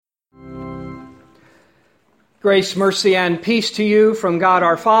Grace, mercy, and peace to you from God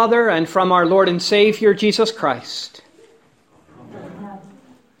our Father and from our Lord and Savior, Jesus Christ. Amen.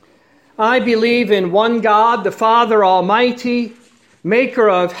 I believe in one God, the Father Almighty,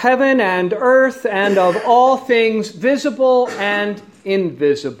 maker of heaven and earth and of all things visible and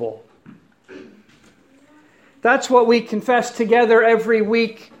invisible. That's what we confess together every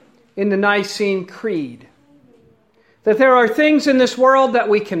week in the Nicene Creed. That there are things in this world that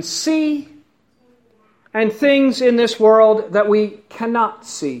we can see and things in this world that we cannot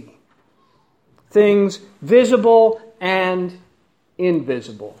see. Things visible and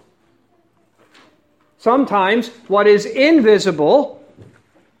invisible. Sometimes what is invisible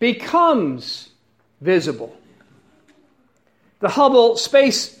becomes visible. The Hubble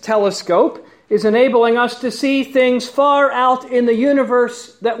Space Telescope is enabling us to see things far out in the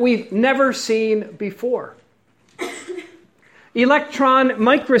universe that we've never seen before. Electron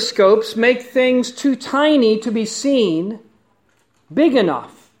microscopes make things too tiny to be seen, big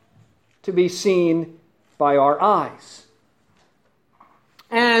enough to be seen by our eyes.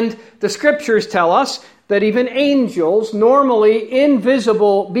 And the scriptures tell us that even angels, normally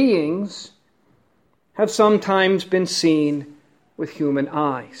invisible beings, have sometimes been seen with human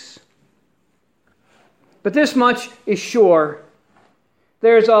eyes. But this much is sure.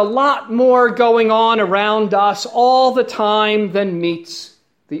 There's a lot more going on around us all the time than meets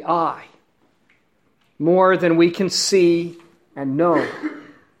the eye. More than we can see and know.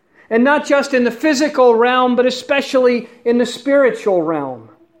 And not just in the physical realm, but especially in the spiritual realm.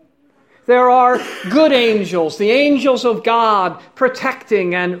 There are good angels, the angels of God,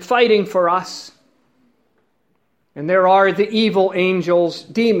 protecting and fighting for us. And there are the evil angels,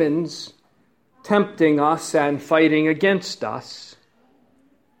 demons, tempting us and fighting against us.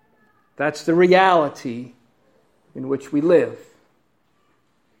 That's the reality in which we live.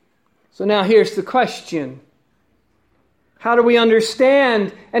 So now here's the question. How do we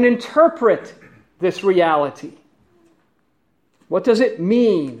understand and interpret this reality? What does it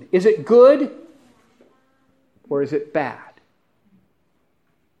mean? Is it good or is it bad?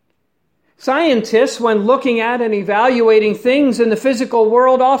 Scientists, when looking at and evaluating things in the physical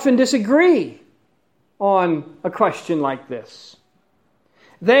world, often disagree on a question like this.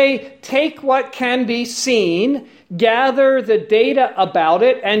 They take what can be seen, gather the data about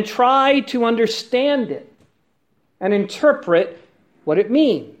it, and try to understand it and interpret what it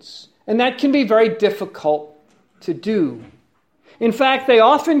means. And that can be very difficult to do. In fact, they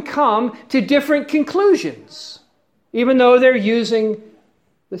often come to different conclusions, even though they're using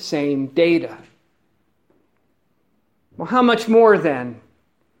the same data. Well, how much more then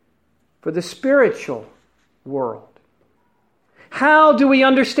for the spiritual world? How do we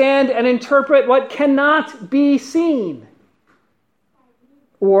understand and interpret what cannot be seen?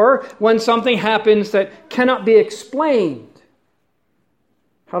 Or when something happens that cannot be explained,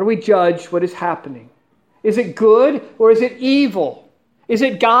 how do we judge what is happening? Is it good or is it evil? Is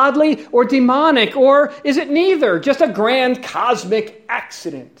it godly or demonic? Or is it neither? Just a grand cosmic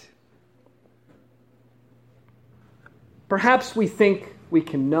accident? Perhaps we think we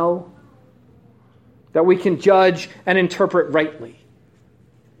can know, that we can judge and interpret rightly.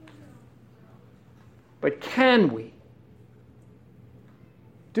 But can we?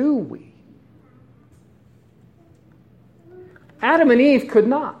 Do we? Adam and Eve could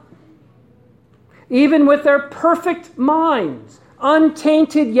not. Even with their perfect minds,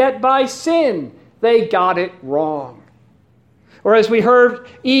 untainted yet by sin, they got it wrong. Or as we heard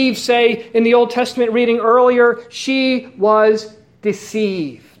Eve say in the Old Testament reading earlier, she was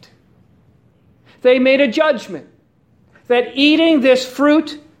deceived. They made a judgment that eating this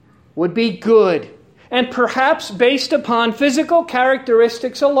fruit would be good. And perhaps based upon physical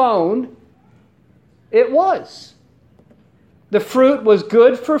characteristics alone, it was. The fruit was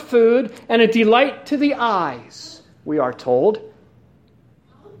good for food and a delight to the eyes, we are told.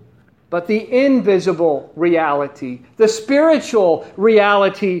 But the invisible reality, the spiritual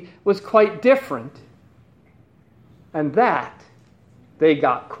reality, was quite different. And that they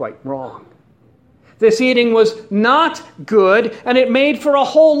got quite wrong. This eating was not good, and it made for a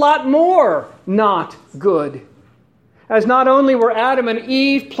whole lot more not good. As not only were Adam and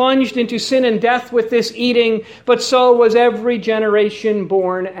Eve plunged into sin and death with this eating, but so was every generation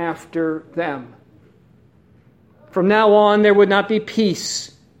born after them. From now on, there would not be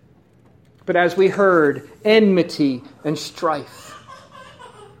peace, but as we heard, enmity and strife.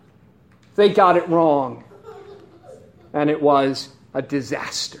 They got it wrong, and it was a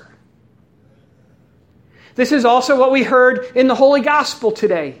disaster. This is also what we heard in the Holy Gospel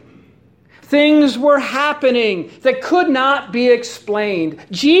today. Things were happening that could not be explained.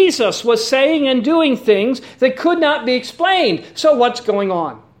 Jesus was saying and doing things that could not be explained. So what's going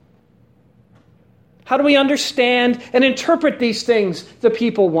on? How do we understand and interpret these things? The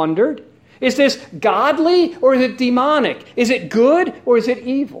people wondered. Is this godly or is it demonic? Is it good or is it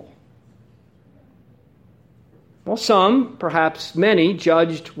evil? Well, some, perhaps many,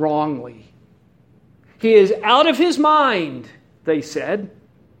 judged wrongly. He is out of his mind, they said.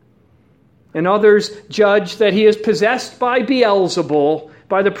 And others judged that he is possessed by Beelzebul,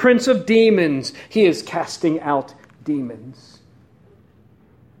 by the prince of demons. He is casting out demons.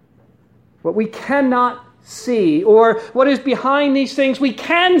 What we cannot see, or what is behind these things we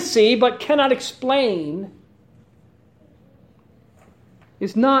can see but cannot explain,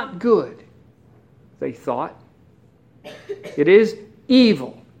 is not good, they thought. It is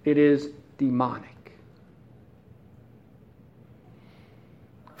evil. It is demonic.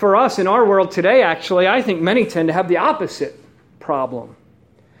 For us in our world today, actually, I think many tend to have the opposite problem.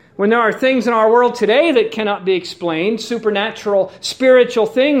 When there are things in our world today that cannot be explained, supernatural, spiritual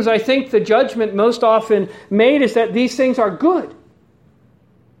things, I think the judgment most often made is that these things are good.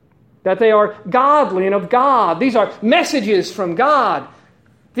 That they are godly and of God. These are messages from God.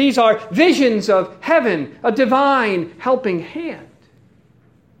 These are visions of heaven, a divine helping hand.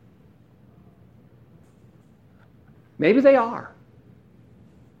 Maybe they are.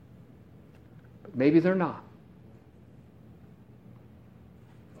 But maybe they're not.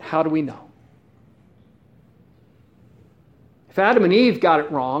 How do we know? If Adam and Eve got it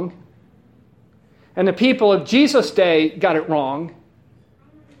wrong, and the people of Jesus' day got it wrong,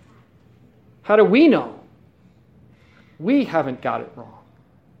 how do we know we haven't got it wrong?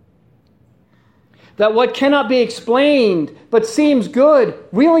 That what cannot be explained but seems good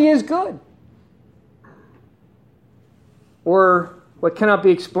really is good. Or what cannot be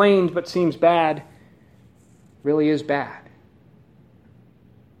explained but seems bad really is bad.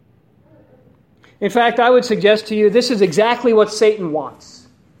 In fact, I would suggest to you this is exactly what Satan wants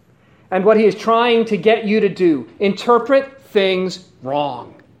and what he is trying to get you to do. Interpret things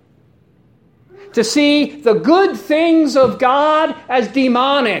wrong. To see the good things of God as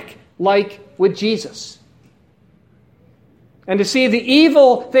demonic, like with Jesus. And to see the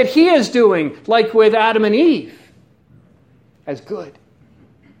evil that he is doing, like with Adam and Eve, as good.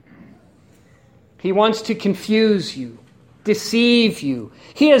 He wants to confuse you, deceive you.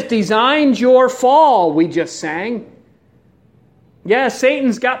 He has designed your fall, we just sang. Yeah,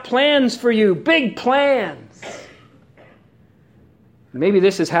 Satan's got plans for you, big plans. Maybe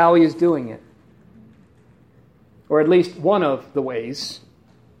this is how he is doing it. Or at least one of the ways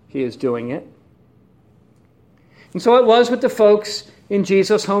he is doing it. And so it was with the folks in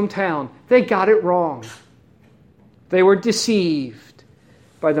Jesus' hometown. They got it wrong. They were deceived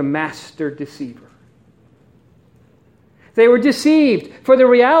by the master deceiver. They were deceived, for the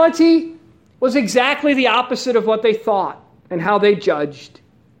reality was exactly the opposite of what they thought and how they judged.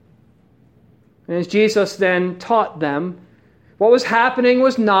 And as Jesus then taught them, what was happening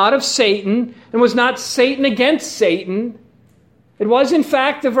was not of Satan, and was not Satan against Satan. It was, in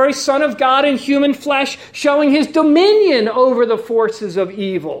fact, the very Son of God in human flesh showing his dominion over the forces of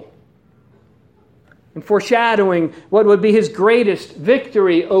evil and foreshadowing what would be his greatest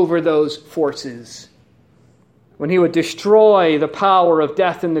victory over those forces when he would destroy the power of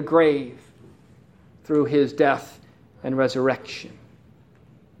death and the grave through his death and resurrection.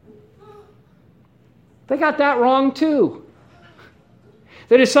 They got that wrong too.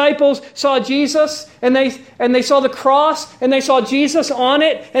 The disciples saw Jesus, and they saw the cross, and they saw Jesus on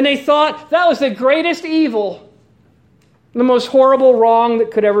it, and they thought that was the greatest evil, the most horrible wrong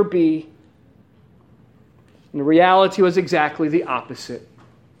that could ever be. And the reality was exactly the opposite.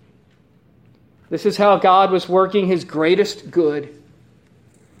 This is how God was working his greatest good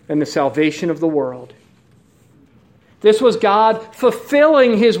and the salvation of the world. This was God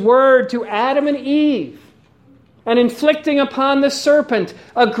fulfilling his word to Adam and Eve and inflicting upon the serpent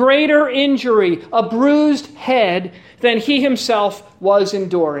a greater injury, a bruised head, than he himself was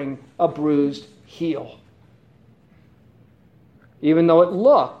enduring, a bruised heel. Even though it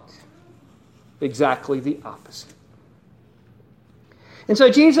looked exactly the opposite. And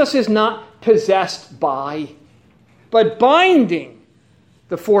so Jesus is not possessed by, but binding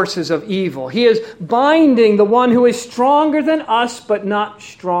the forces of evil. He is binding the one who is stronger than us, but not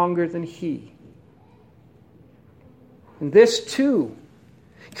stronger than he. And this too,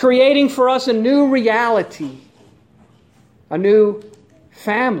 creating for us a new reality, a new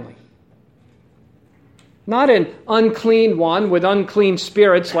family. Not an unclean one with unclean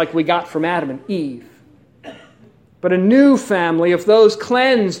spirits like we got from Adam and Eve, but a new family of those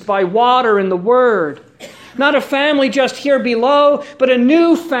cleansed by water and the Word. Not a family just here below, but a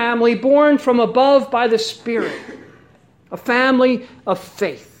new family born from above by the Spirit. A family of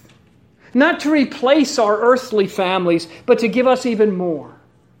faith. Not to replace our earthly families, but to give us even more.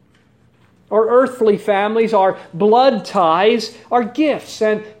 Our earthly families, our blood ties, are gifts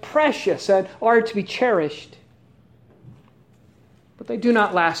and precious and are to be cherished. But they do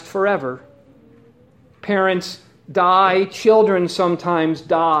not last forever. Parents die, children sometimes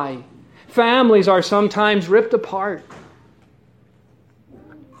die. Families are sometimes ripped apart.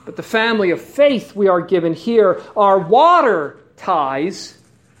 But the family of faith we are given here, our water ties,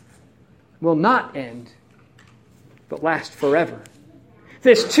 will not end, but last forever.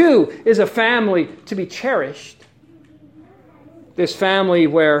 This too is a family to be cherished. This family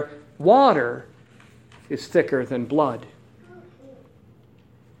where water is thicker than blood.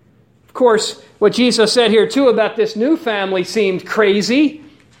 Of course, what Jesus said here too about this new family seemed crazy.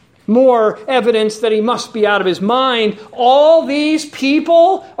 More evidence that he must be out of his mind. All these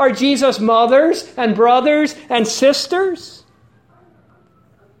people are Jesus' mothers and brothers and sisters.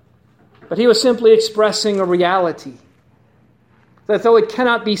 But he was simply expressing a reality that though it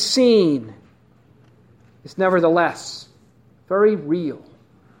cannot be seen, is nevertheless very real.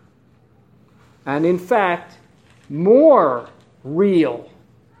 And in fact, more real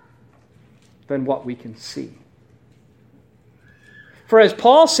than what we can see. For as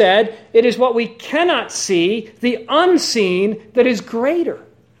Paul said, it is what we cannot see, the unseen, that is greater,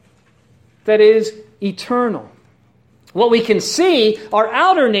 that is eternal. What we can see, our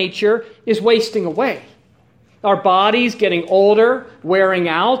outer nature, is wasting away. Our bodies getting older, wearing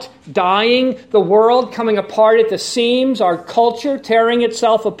out, dying, the world coming apart at the seams, our culture tearing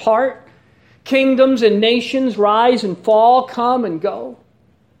itself apart. Kingdoms and nations rise and fall, come and go.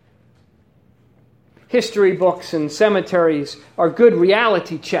 History books and cemeteries are good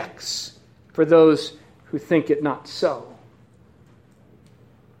reality checks for those who think it not so.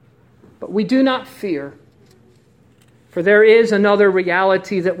 But we do not fear, for there is another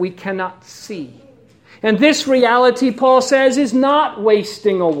reality that we cannot see. And this reality, Paul says, is not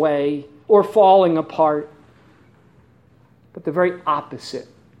wasting away or falling apart, but the very opposite.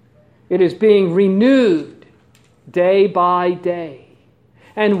 It is being renewed day by day.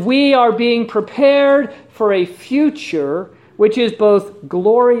 And we are being prepared for a future which is both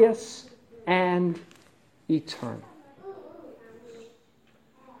glorious and eternal.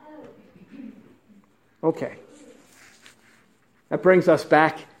 Okay. That brings us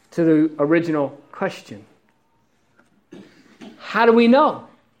back to the original question. How do we know?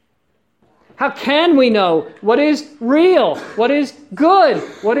 How can we know what is real, what is good,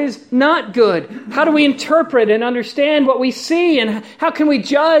 what is not good? How do we interpret and understand what we see, and how can we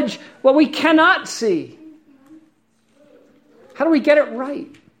judge what we cannot see? How do we get it right?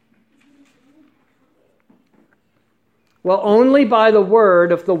 Well, only by the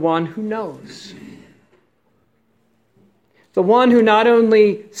word of the one who knows. The one who not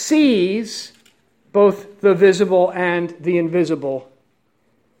only sees both the visible and the invisible,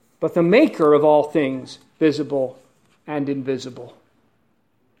 but the maker of all things, visible and invisible.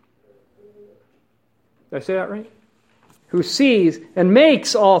 Did I say that right? Who sees and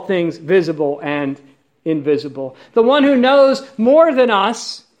makes all things visible and invisible. The one who knows more than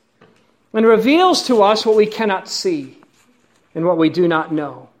us and reveals to us what we cannot see and what we do not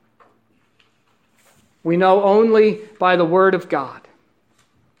know. We know only by the Word of God.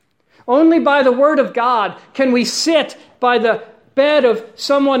 Only by the Word of God can we sit by the bed of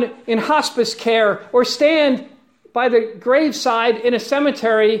someone in hospice care or stand by the graveside in a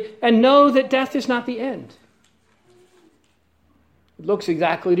cemetery and know that death is not the end. It looks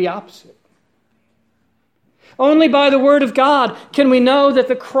exactly the opposite. Only by the Word of God can we know that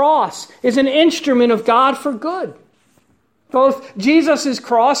the cross is an instrument of God for good. Both Jesus'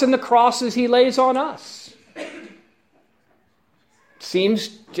 cross and the crosses he lays on us. Seems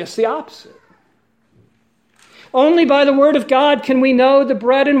just the opposite. Only by the Word of God can we know the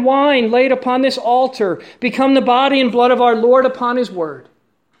bread and wine laid upon this altar become the body and blood of our Lord upon His Word,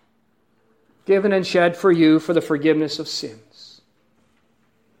 given and shed for you for the forgiveness of sins.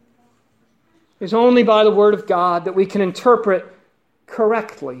 It is only by the Word of God that we can interpret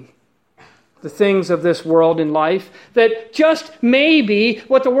correctly the things of this world and life, that just maybe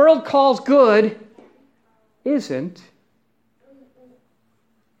what the world calls good isn't,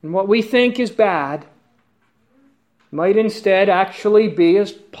 and what we think is bad might instead actually be,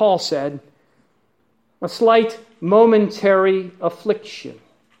 as Paul said, a slight momentary affliction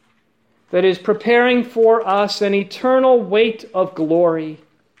that is preparing for us an eternal weight of glory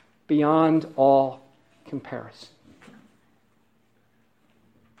beyond all comparison.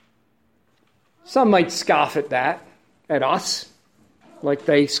 Some might scoff at that, at us, like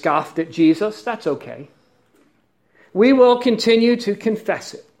they scoffed at Jesus. That's okay. We will continue to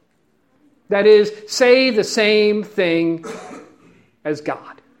confess it. That is, say the same thing as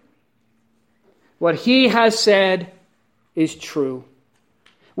God. What he has said is true.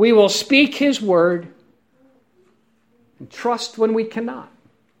 We will speak his word and trust when we cannot.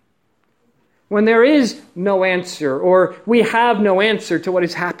 When there is no answer, or we have no answer to what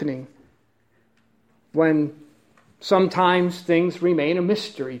is happening. When sometimes things remain a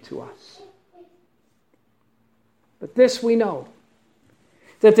mystery to us. But this we know,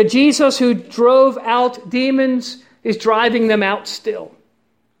 that the Jesus who drove out demons is driving them out still.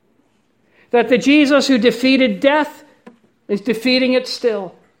 That the Jesus who defeated death is defeating it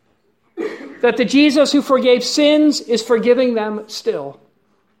still. That the Jesus who forgave sins is forgiving them still.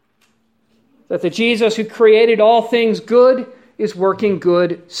 That the Jesus who created all things good is working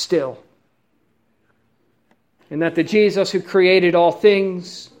good still. And that the Jesus who created all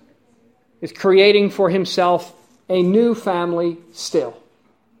things is creating for himself a new family still,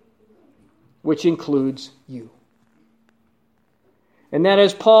 which includes you. And that,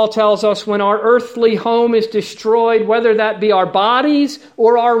 as Paul tells us, when our earthly home is destroyed, whether that be our bodies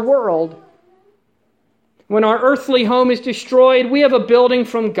or our world, when our earthly home is destroyed, we have a building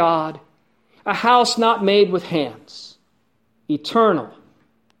from God, a house not made with hands, eternal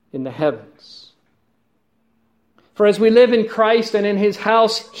in the heavens. For as we live in Christ and in his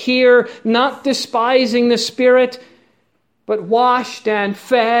house here, not despising the Spirit, but washed and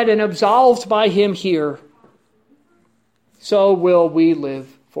fed and absolved by him here, so will we live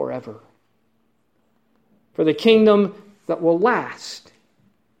forever. For the kingdom that will last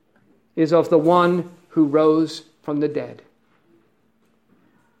is of the one who rose from the dead,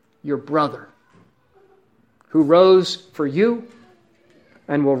 your brother, who rose for you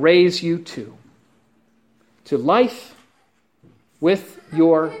and will raise you too, to life with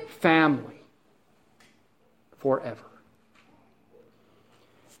your family forever.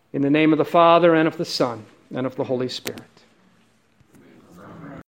 In the name of the Father, and of the Son, and of the Holy Spirit.